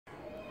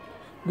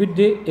Good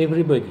day,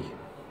 everybody.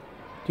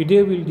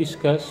 Today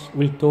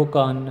we'll talk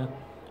on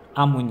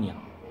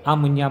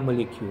ammonia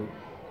molecule.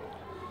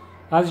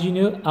 As you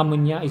know,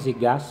 ammonia is a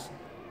gas.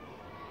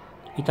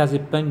 It has a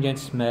pungent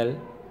smell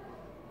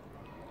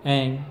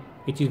and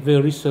it is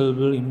very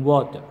soluble in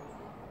water.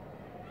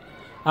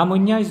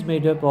 Ammonia is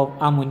made up of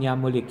ammonia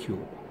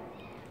molecule.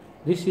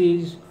 This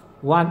is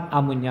one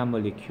ammonia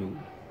molecule.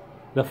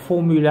 The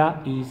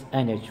formula is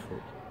NH4.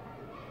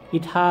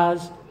 It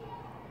has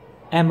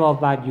MR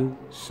value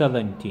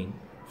 17,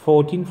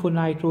 14 for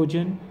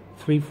nitrogen,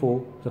 3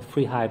 for the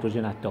free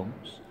hydrogen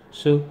atoms.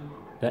 So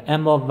the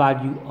MR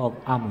value of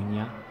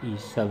ammonia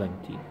is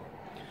 17.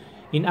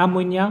 In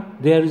ammonia,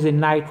 there is a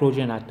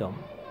nitrogen atom.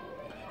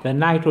 The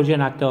nitrogen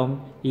atom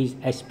is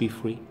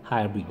sp3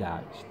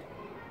 hybridized.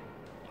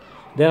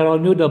 There are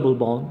no double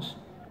bonds.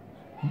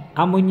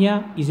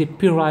 Ammonia is a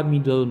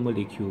pyramidal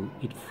molecule.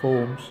 It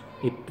forms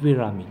a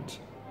pyramid.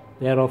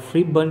 There are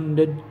 3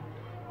 bonded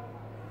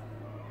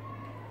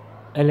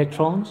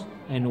electrons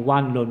and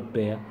 1 lone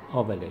pair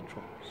of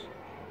electrons.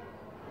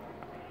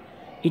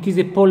 It is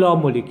a polar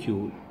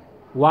molecule.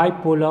 Why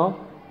polar?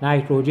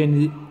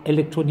 Nitrogen is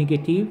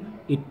electronegative.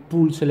 It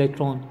pulls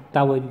electron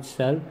toward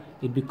itself.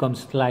 It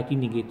becomes slightly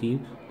negative.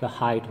 The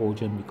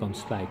hydrogen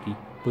becomes slightly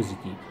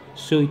positive.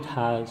 So it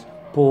has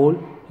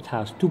pole. It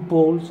has 2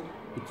 poles.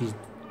 It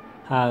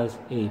has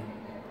a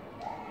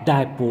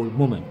dipole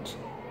moment.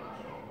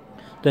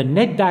 The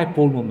net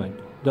dipole moment,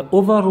 the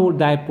overall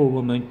dipole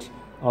moment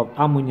of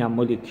ammonia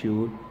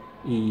molecule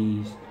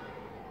is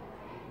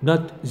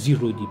not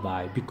 0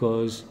 dB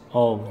because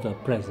of the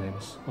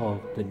presence of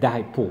the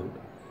dipole.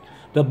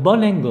 The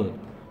bond angle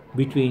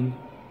between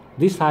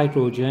this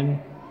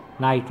hydrogen,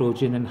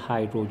 nitrogen and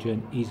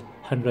hydrogen is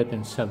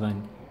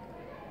 107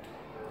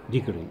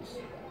 degrees.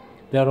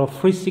 There are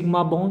 3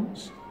 sigma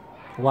bonds,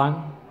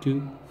 1,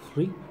 2,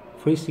 3,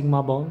 3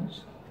 sigma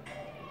bonds,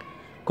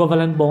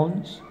 covalent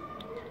bonds.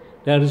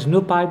 There is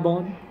no pi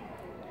bond.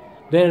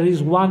 There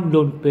is 1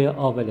 lone pair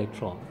of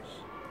electrons.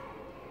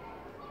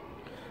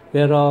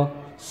 There are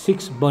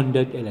 6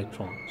 bonded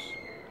electrons,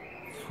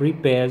 3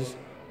 pairs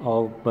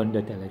of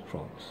bonded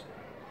electrons.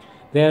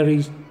 There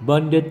is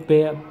bonded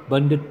pair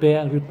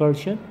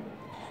repulsion.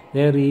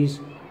 There is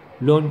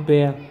lone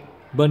pair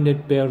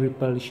bonded pair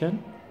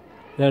repulsion.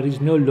 There is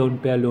no lone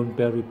pair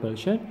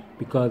repulsion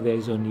because there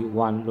is only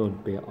 1 lone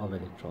pair of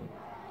electrons.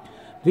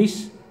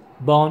 This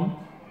bond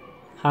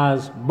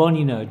has bond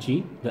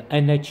energy. The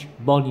NH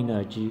bond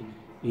energy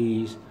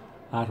is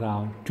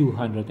around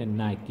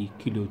 290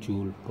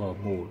 kilojoule per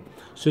mole.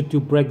 So to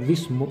break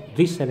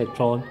this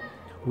electron,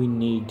 we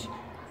need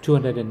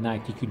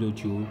 290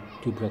 kilojoule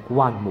to break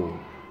 1 mole.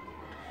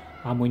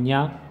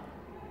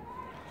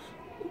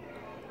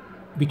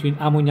 Between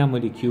ammonia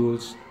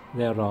molecules,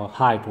 there are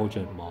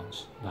hydrogen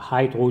bonds. The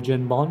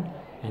hydrogen bond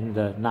and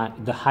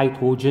the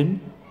hydrogen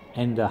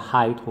and the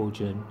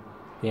hydrogen,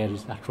 there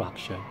is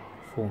attraction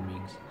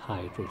forming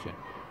hydrogen.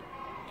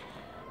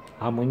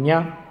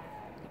 Ammonia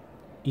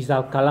is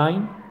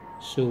alkaline,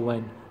 so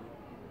when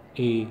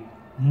a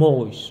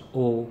moist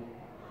or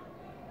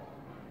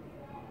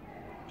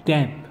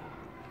damp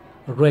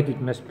red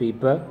litmus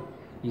paper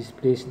is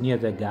placed near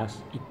the gas,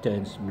 it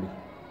turns blue.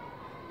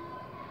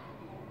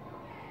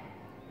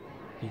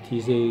 It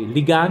is a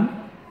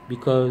ligand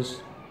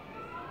because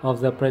of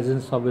the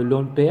presence of a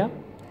lone pair.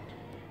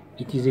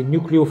 It is a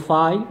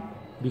nucleophile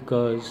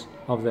because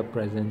of the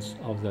presence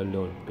of the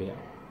lone pair.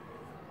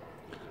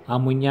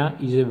 Ammonia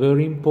is a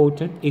very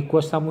important,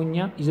 aqueous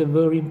ammonia is a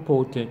very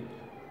important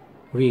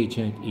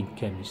reagent in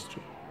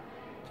chemistry.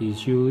 It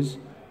is used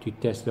to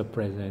test the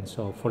presence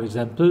of, for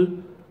example,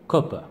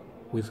 copper.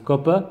 With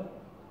copper,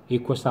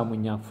 aqueous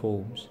ammonia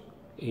forms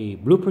a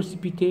blue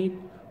precipitate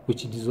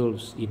which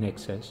dissolves in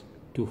excess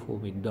to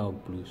form a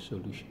dark blue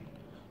solution.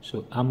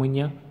 So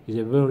ammonia is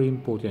a very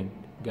important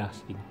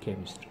gas in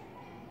chemistry.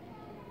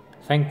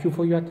 Thank you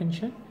for your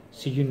attention.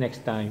 See you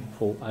next time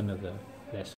for another lesson.